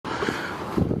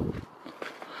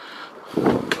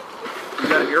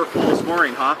earful this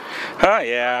morning, huh? Oh,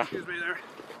 yeah. Excuse me there.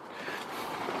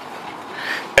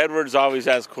 Edwards always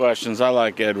has questions. I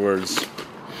like Edwards.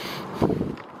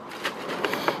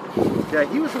 Yeah,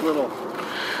 he was a little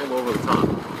over the top.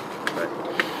 But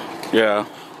Yeah.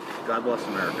 God bless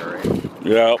America, right?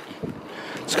 Yep.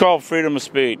 It's called freedom of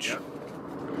speech. Yep.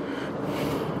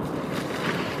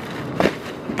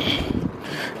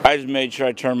 I just made sure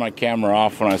I turned my camera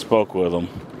off when I spoke with him.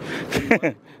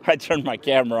 I turned my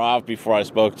camera off before I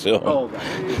spoke to him. Oh,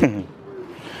 God.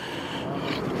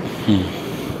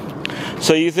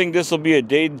 So you think this will be a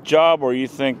day job, or you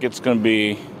think it's going to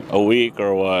be a week,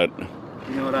 or what?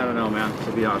 You know what? I don't know, man.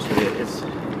 To be honest with you, it's,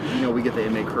 you know, we get the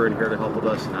inmate crew in here to help with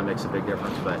us, and that makes a big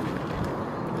difference. But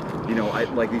you know, I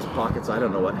like these pockets. I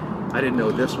don't know what. I didn't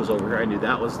know this was over here. I knew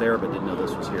that was there, but didn't know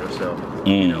this was here. So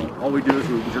you know, all we do is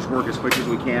we just work as quick as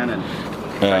we can and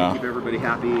try to keep everybody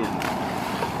happy and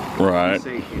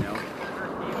safe. You know.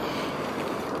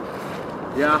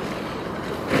 Yeah.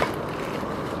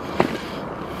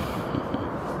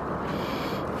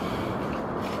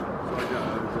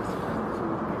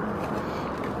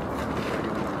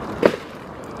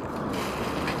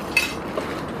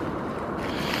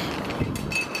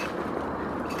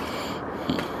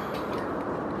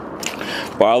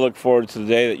 Well, I look forward to the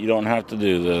day that you don't have to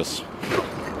do this.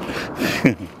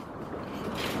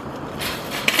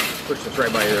 Push this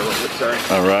right by you there, real quick, sorry.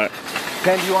 All right.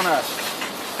 Ken, do you want to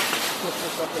push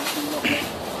this up and clean up there?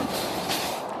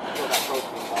 Throw that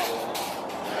protein bottle in it.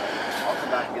 I'll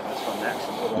come back and get this one next,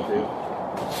 and what I'll do.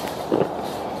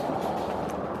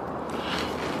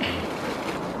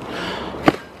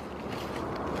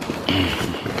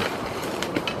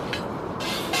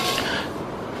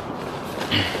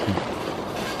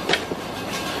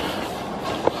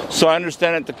 So I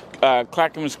understand at the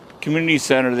Clackamas Community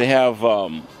Center they have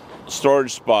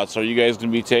storage spots. Are you guys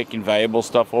going to be taking valuable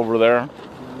stuff over there?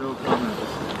 No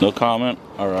comment. No comment?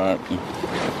 All right.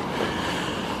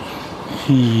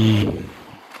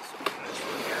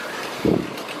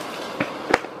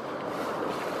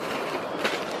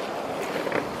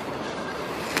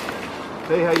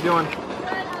 Hey, how you doing?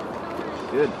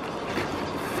 Good.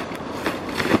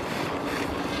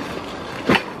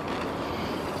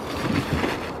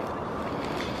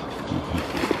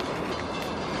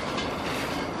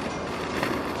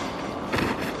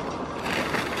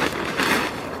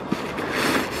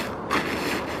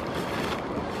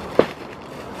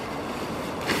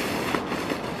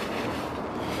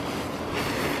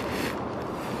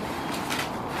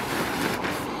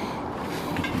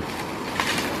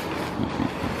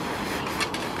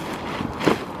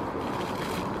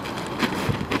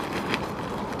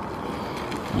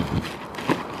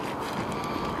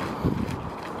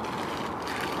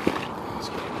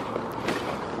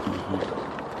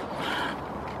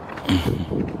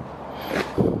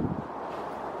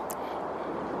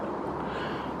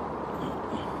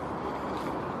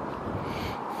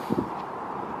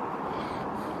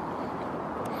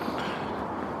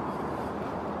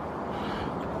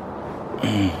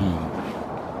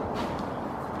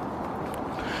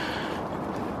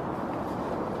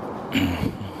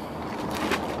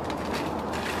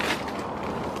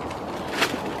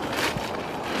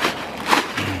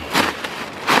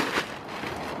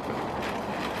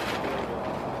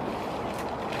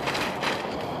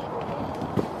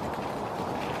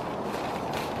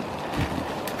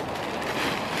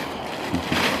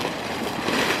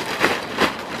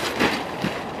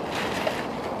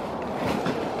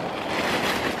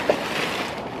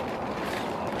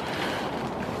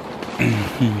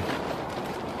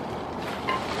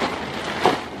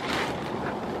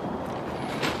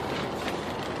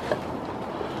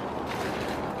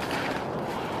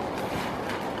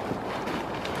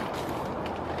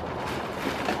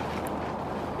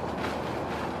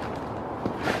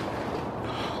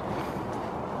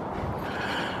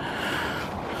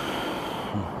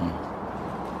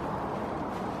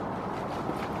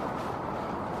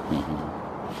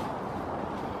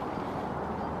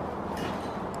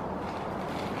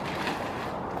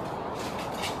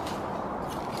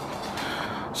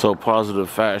 So Positive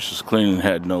Fascist Cleaning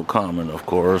had no comment, of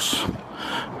course.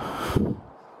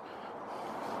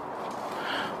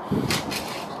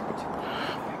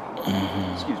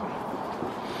 Excuse me.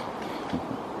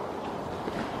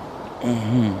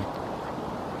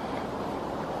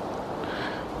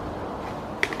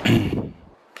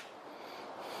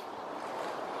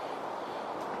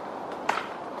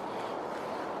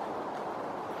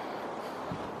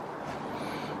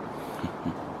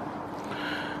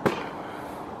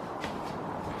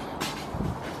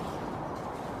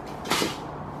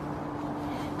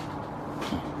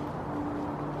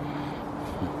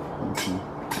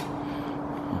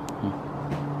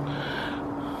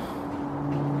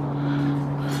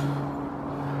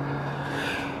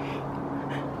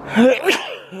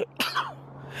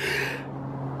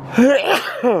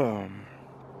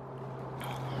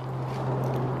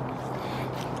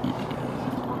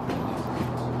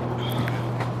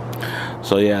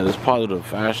 So yeah, this positive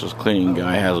fascist cleaning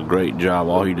guy has a great job.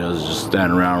 All he does is just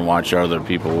stand around and watch other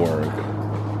people work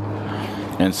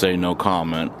and say no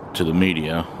comment to the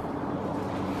media.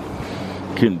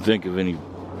 Couldn't think of any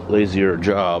lazier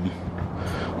job.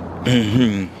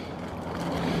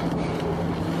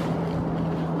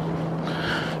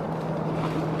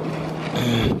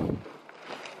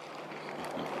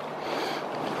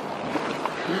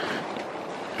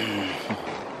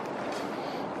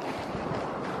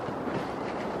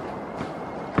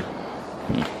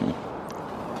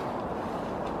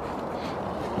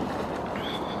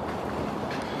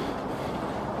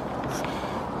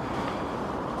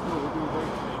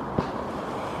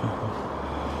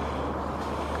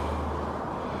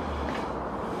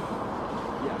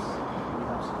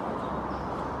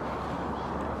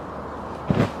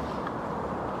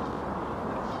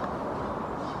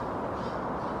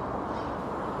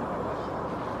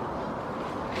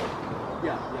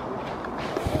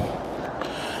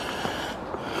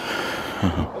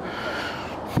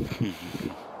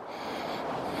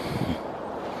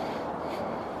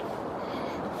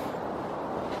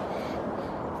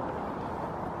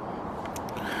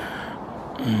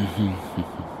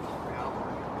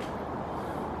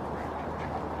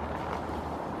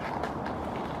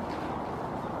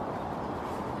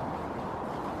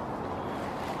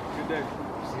 Good day.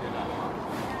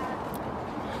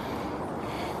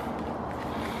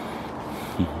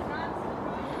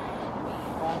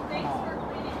 Thanks for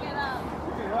cleaning it up.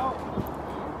 You can help.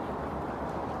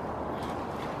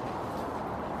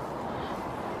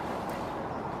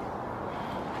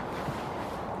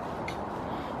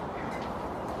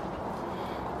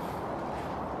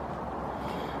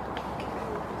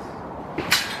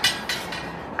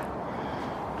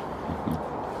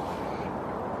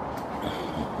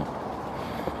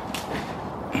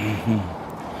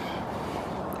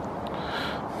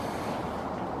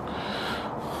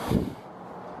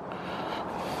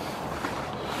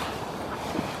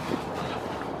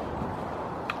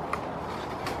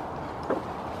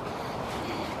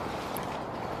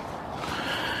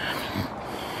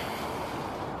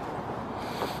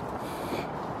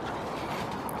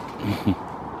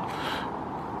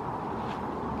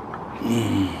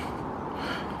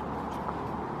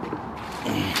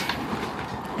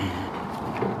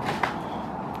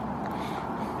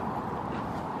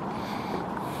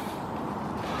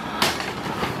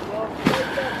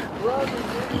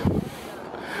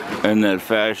 And that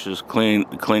fascist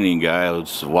cleaning guy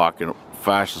was walking,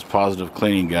 fascist positive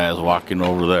cleaning guy is walking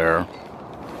over there.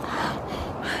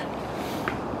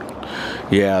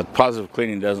 Yeah, positive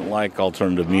cleaning doesn't like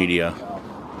alternative media.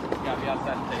 You gotta be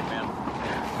outside the tape, man.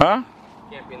 Huh?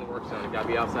 Can't be in the work zone. You gotta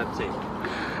be outside the tape.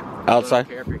 Outside? I don't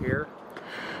care if you're here,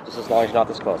 just as long as you're not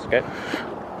this close, okay?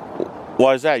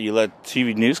 Why is that? You let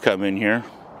TV news come in here.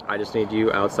 I just need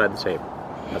you outside the tape.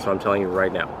 That's what I'm telling you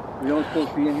right now. We don't supposed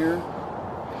to be in here?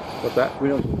 What's that? We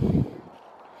don't.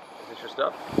 Is this your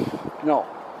stuff? No.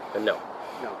 Then no.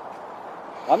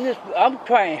 I'm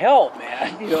trying to help,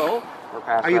 man, you know. We're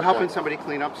past Are you that helping point. somebody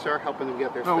clean up, sir? Helping them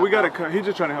get their No, stuff we got out? it. He's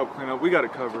just trying to help clean up. We got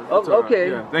it covered. Oh, It's all right.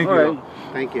 okay. Yeah, thank All you. right.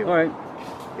 Thank you. All right.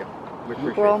 Yeah, we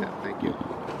appreciate problem. that. Thank you.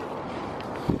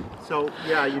 So,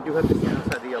 yeah, you do have to stand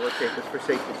outside the yellow tape. It's for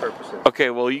safety purposes. Okay,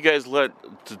 well, you guys let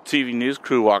the TV news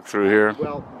crew walk through here.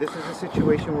 Well, this is a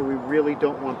situation where we really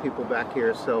don't want people back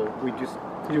here, so we just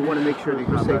want to make sure that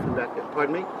you're safe and back there.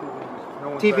 Pardon me?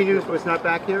 No one's TV back News here, was not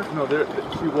back here? but- No,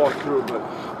 she walked through, but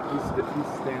he's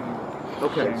standing.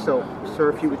 Okay, so,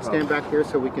 sir, if you would stand back here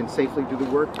so we can safely do the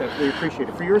work, that we appreciate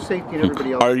it. For your safety and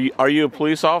everybody else. Are you a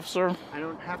police officer? I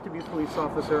don't have to be a police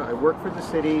officer. I work for the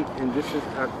city, and this is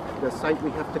the site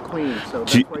we have to clean, so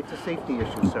that's why it's a safety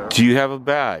issue, sir. Do you have a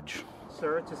badge?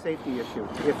 Sir, it's a safety issue.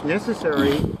 If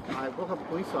necessary, I will have a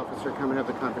police officer come and have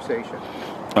the conversation.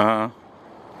 Uh-huh.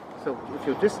 So if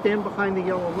you'll just stand behind the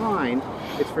yellow line,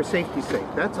 it's for safety's sake.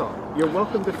 That's all. You're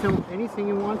welcome to film anything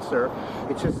you want, sir.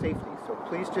 It's just safety. So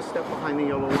please just step behind the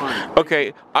yellow line.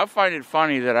 Okay, I find it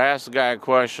funny that I asked the guy a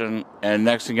question, and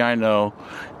next thing I know,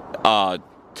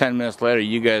 10 minutes later,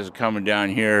 you guys are coming down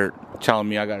here telling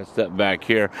me I got to step back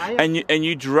here, and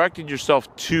you directed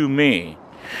yourself to me.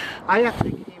 I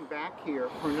actually came back here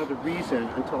for another reason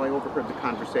until I overheard the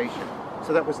conversation.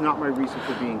 So that was not my reason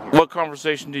for being here. What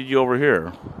conversation did you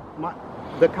overhear?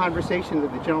 The conversation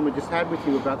that the gentleman just had with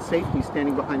you about safety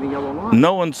standing behind the yellow line.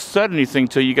 No one said anything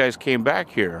till you guys came back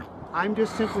here. I'm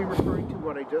just simply referring to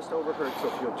what I just overheard.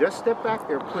 So if you'll just step back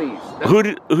there, please. Who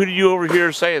did you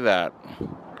overhear say that?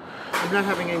 I'm not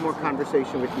having any more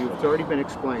conversation with you. It's already been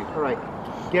explained. All right.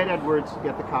 Get Edwards.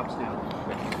 Get the cops down.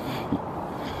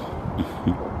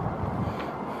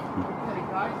 Okay,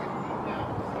 guys,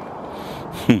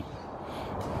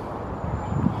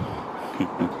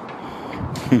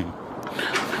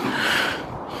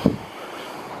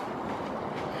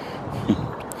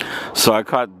 So I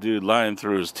caught the dude lying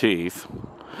through his teeth.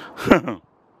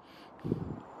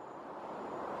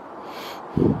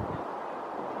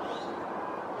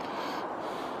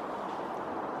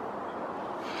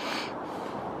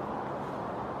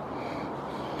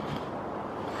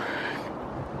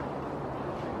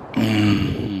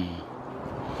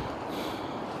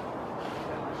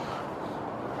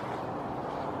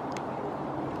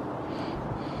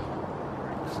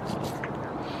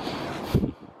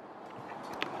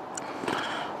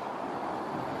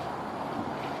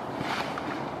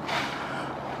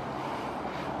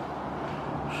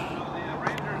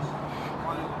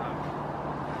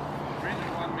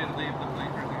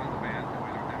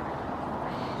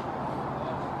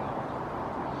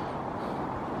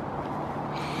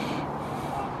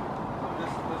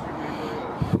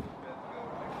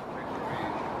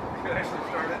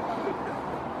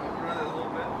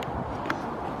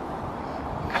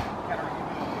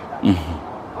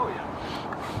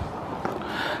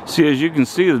 See, as you can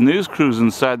see, the news crew's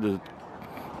inside the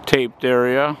taped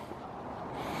area.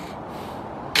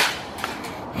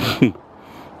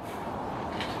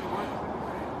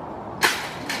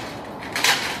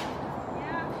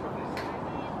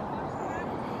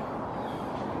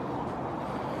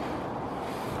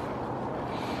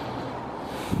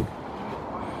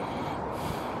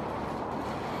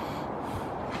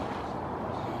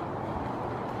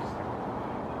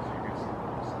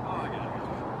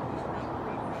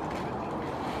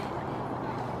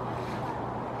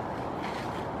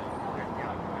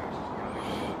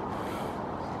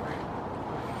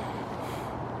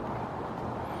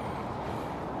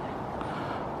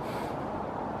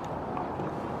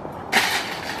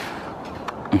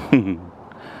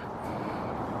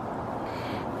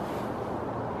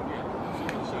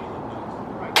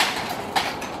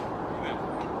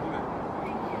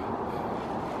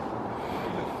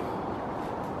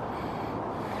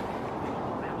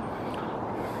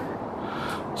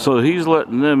 So he's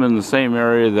letting them in the same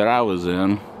area that I was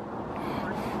in.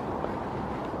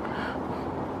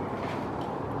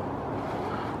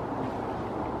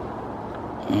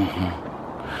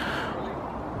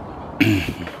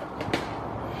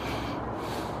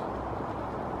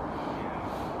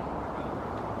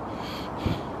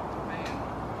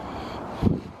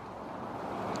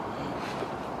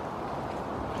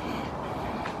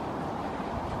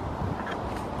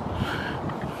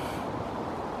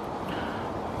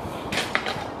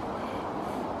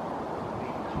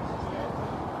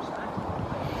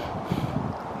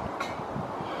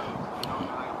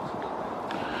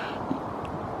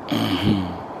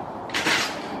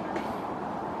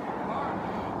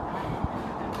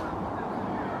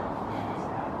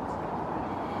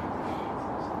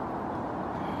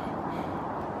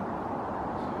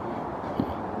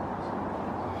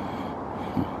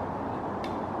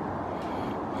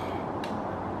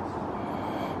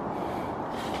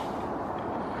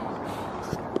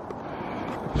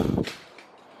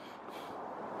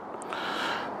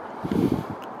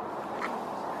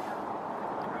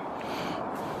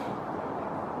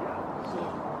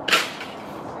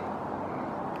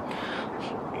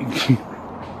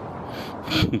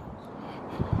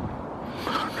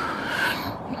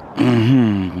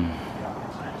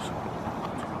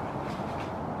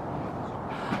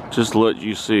 Just to let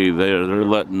you see, they're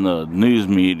letting the news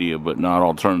media, but not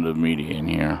alternative media, in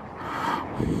here.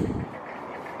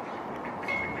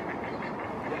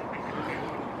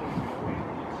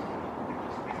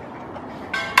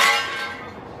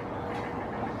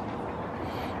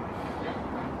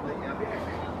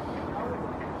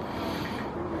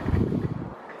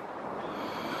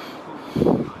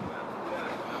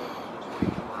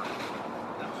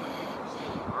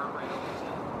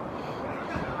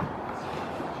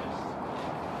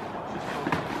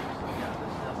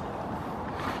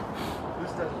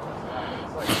 This doesn't.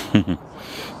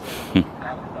 It's like